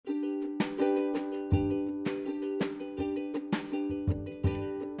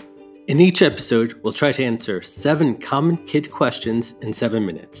In each episode, we'll try to answer 7 common kid questions in 7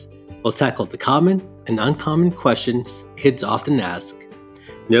 minutes. We'll tackle the common and uncommon questions kids often ask.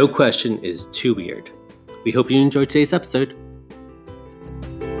 No question is too weird. We hope you enjoyed today's episode.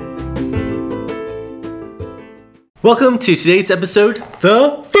 Welcome to today's episode,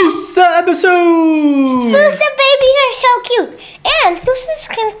 the Fusa episode! Fusa babies are so cute, and Fusas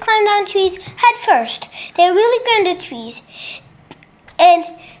can climb down trees head first. They're really good at trees. And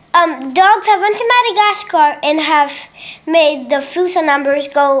dogs have went to Madagascar and have made the Fusa numbers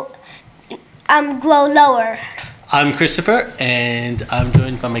grow lower. I'm Christopher, and I'm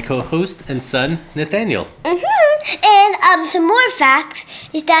joined by my co-host and son, Nathaniel. And some more facts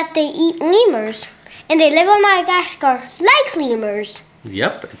is that they eat lemurs. And they live on Madagascar like lemurs.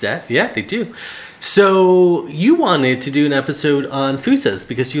 Yep, yeah, they do. So you wanted to do an episode on Fusas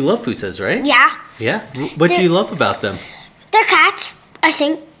because you love Fusas, right? Yeah. Yeah? What do you love about them? They're cats, I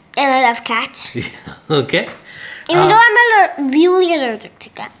think. And I love cats. Okay. Even though I'm really allergic to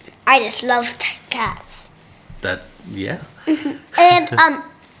cats. I just love cats. That's, yeah. And,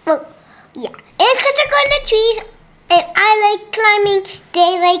 well, yeah. And because they're going to trees, and I like climbing,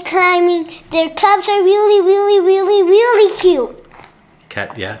 they like climbing. Their cubs are really, really, really, really cute.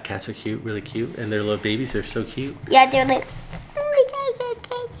 Cats are cute, really cute. And their little babies are so cute. Yeah, they're like...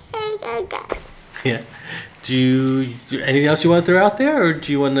 Yeah. Anything else you want to throw out there? Or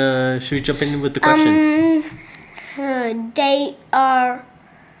do you want to... Should we jump in with the questions? They are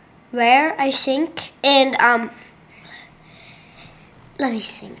rare, I think. And, let me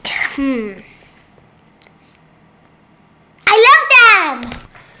think. I love them!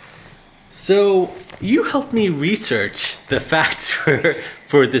 So, you helped me research the facts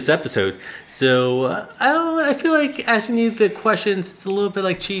for this episode. So, I feel like asking you the questions is a little bit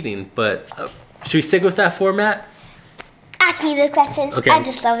like cheating. But should we stick with that format? Ask me the questions. Okay. I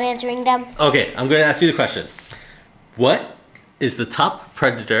just love answering them. Okay, I'm going to ask you the question. What is the top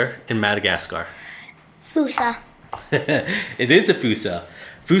predator in Madagascar? Fusa. It is a Fusa.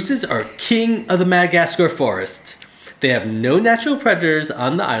 Fusas are king of the Madagascar forest. They have no natural predators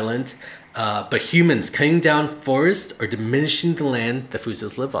on the island, but humans cutting down forests or diminishing the land the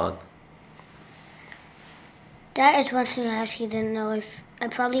Fusas live on. That is one thing I actually didn't know. I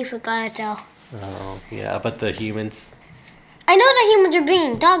probably forgot to tell. Oh, yeah, but the humans... I know the humans are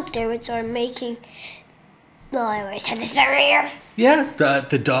bringing dogs there, which are making... No, I always said this earlier. Yeah,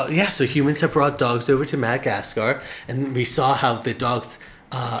 the dog. Yeah, so humans have brought dogs over to Madagascar, and we saw how the dogs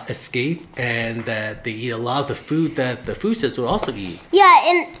escape and that they eat a lot of the food that the Fusas will also eat. Yeah,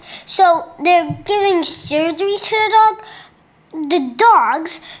 and so they're giving surgery to the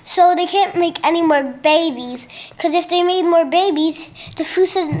dogs, so they can't make any more babies. Because if they made more babies, the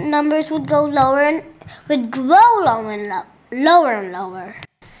Fusas numbers would go lower and would grow lower and lower.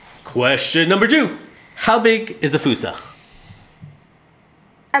 Question number 2. How big is a Fusa?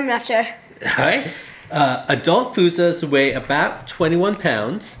 I'm not sure. All right. Adult Fusas weigh about 21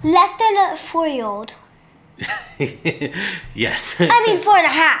 pounds. Less than a 4-year-old. Yes. I mean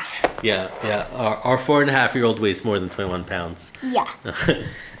 4.5. Yeah. Our 4.5-year-old weighs more than 21 pounds. Yeah.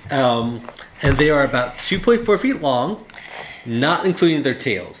 And they are about 2.4 feet long, not including their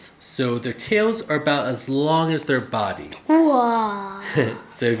tails. So their tails are about as long as their body. Whoa.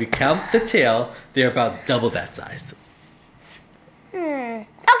 So if you count the tail, they're about double that size. Okay.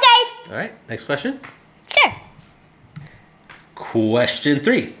 All right, next question. Sure. Question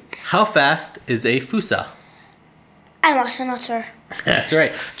 3. How fast is a Fusa? I'm also not sure. That's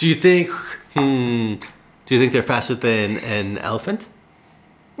right. Do you think they're faster than an elephant?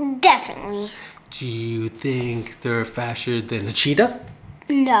 Definitely. Do you think they're faster than a cheetah?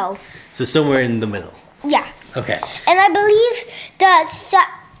 No. So somewhere in the middle. Yeah. Okay. And I believe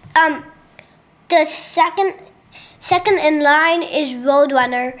the second in line is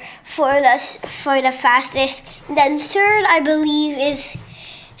Roadrunner for the fastest. Then third, I believe, there's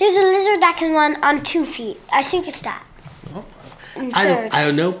a lizard that can run on 2 feet. I think it's that. Oh. I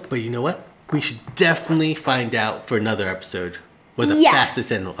don't know, but you know what? We should definitely find out for another episode what the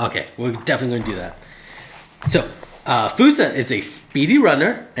fastest animal. Okay, we're definitely going to do that. So, Fusa is a speedy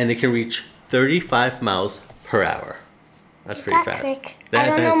runner, and it can reach 35 miles per hour. That's pretty fast. Quick? I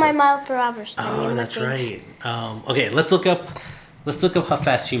don't know my mile per hour. Oh, that's right. Okay, let's look up how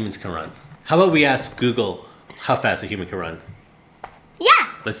fast humans can run. How about we ask Google how fast a human can run? Yeah.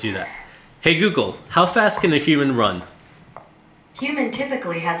 Let's do that. Hey Google, how fast can a human run? Human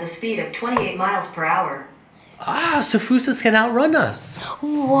typically has a speed of 28 miles per hour. Ah, so Fusas can outrun us.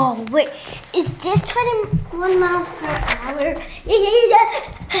 Whoa, wait. Is this 21 miles per hour?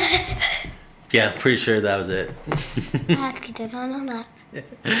 Yeah, I'm pretty sure that was it. I actually did not know that.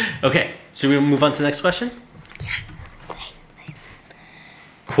 Okay, should we move on to the next question?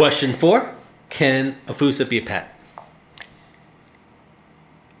 Question 4. Can a Fusa be a pet?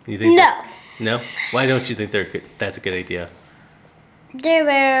 You think No. No? Why don't you think that's a good idea? There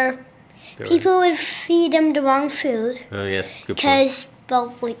were people would feed them the wrong food. Oh, yeah. Good point. Because,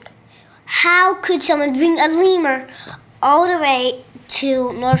 well, like, how could someone bring a lemur all the way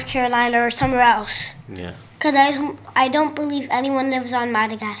to North Carolina or somewhere else? Yeah. Because I don't believe anyone lives on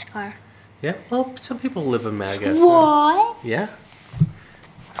Madagascar. Yeah, well, some people live in Madagascar. What? Yeah.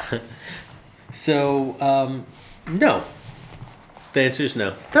 So, no. The answer is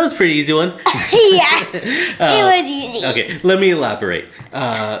no. That was a pretty easy one. Yeah, it was easy. Okay, let me elaborate.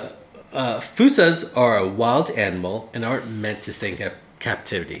 Fusas are a wild animal and aren't meant to stay in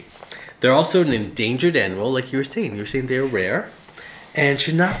captivity. They're also an endangered animal, like you were saying. You were saying they're rare and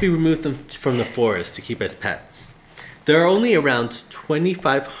should not be removed from the forest to keep as pets. There are only around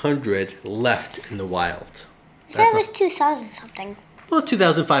 2,500 left in the wild. That was 2,000 something. Well,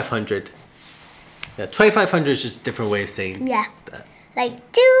 2,500. Yeah, 2,500 is just a different way of saying Yeah. that. Like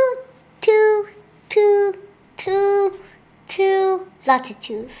two. Lots of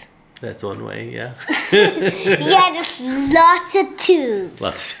twos. That's one way, yeah. Yeah, just lots of twos.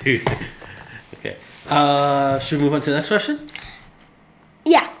 Lots of two. Okay. Should we move on to the next question?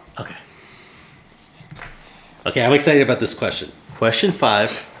 Yeah. Okay. Okay, I'm excited about this question. Question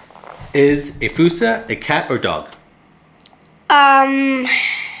 5. Is a Fusa a cat or dog?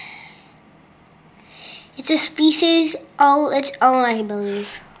 It's a species all its own, I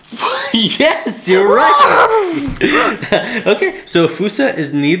believe. Yes, you're right. Okay, so a Fusa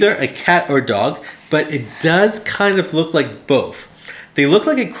is neither a cat or dog, but it does kind of look like both. They look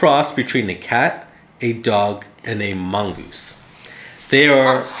like a cross between a cat, a dog, and a mongoose. They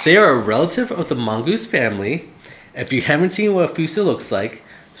are a relative of the mongoose family. If you haven't seen what a Fusa looks like,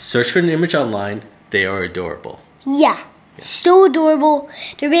 search for an image online. They are adorable. Yeah. So adorable.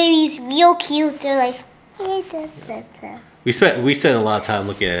 Their babies real cute. They're like. We spent a lot of time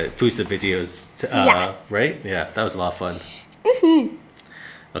looking at Fusa videos, Yeah. right? Yeah, that was a lot of fun. Mm-hmm.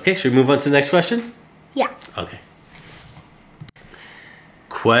 Okay, should we move on to the next question? Yeah. Okay.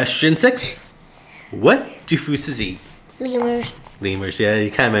 Question 6. What do Fusas eat? Lemurs. Lemurs, yeah, you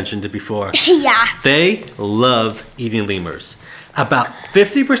kind of mentioned it before. Yeah. They love eating lemurs. About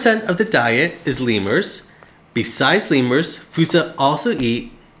 50% of the diet is lemurs. Besides lemurs, Fusa also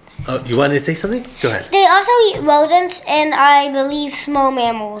eat... Oh, you wanted to say something? Go ahead. They also eat rodents and I believe small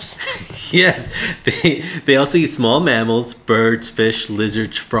mammals. Yes, they also eat small mammals, birds, fish,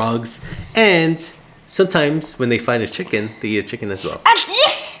 lizards, frogs, and sometimes when they find a chicken, they eat a chicken as well. A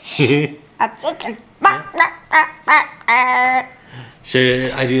chicken.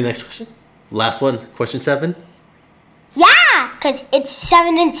 Should I do the next question? Last one, question 7. Yeah, because it's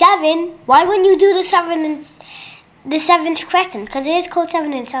 7 and 7. Why wouldn't you do the 7th question? Because it is called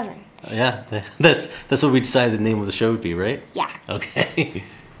 7 and 7. Yeah, that's what we decided the name of the show would be, right? Yeah. Okay.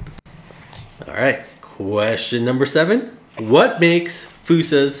 All right. Question number 7. What makes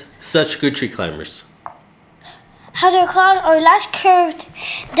Fusas such good tree climbers? How their claws are less curved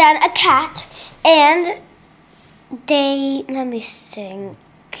than a cat, and they, let me think.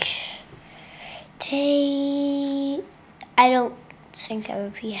 I don't think that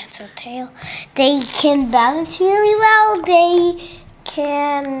would be heads or tail. They can balance really well. They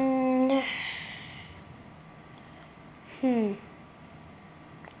can.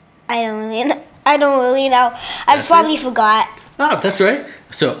 I don't really know. I probably forgot. Ah, that's right.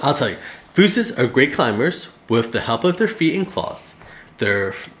 So I'll tell you. Fusas are great climbers with the help of their feet and claws.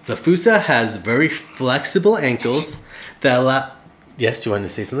 The Fusa has very flexible ankles that allow... Yes, do you want to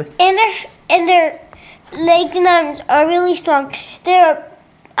say something? And their legs and arms are really strong. Their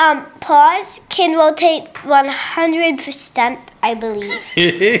paws can rotate 100%, I believe.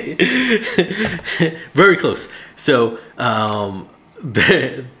 Very close. So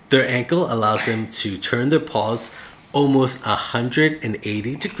their ankle allows them to turn their paws almost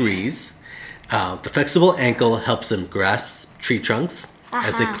 180 degrees. The flexible ankle helps them grasp tree trunks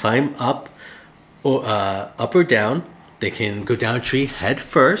as they climb up or down. They can go down a tree head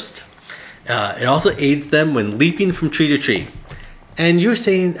first. It also aids them when leaping from tree to tree. And you're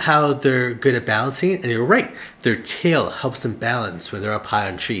saying how they're good at balancing, and you're right. Their tail helps them balance when they're up high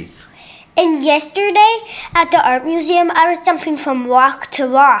on trees. And yesterday at the art museum, I was jumping from rock to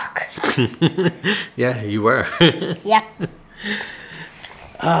rock. Yeah, you were. Yep.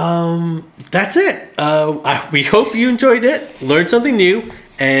 That's it. We hope you enjoyed it, learned something new,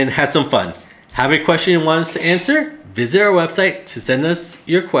 and had some fun. Have a question you want us to answer? Visit our website to send us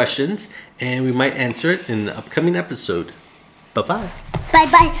your questions, and we might answer it in an upcoming episode. Bye-bye. Bye,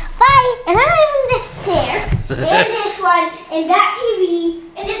 bye, bye. And I'm leaving this chair, and this one, and that TV,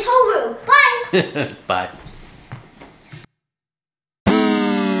 and this whole room. Bye. Bye.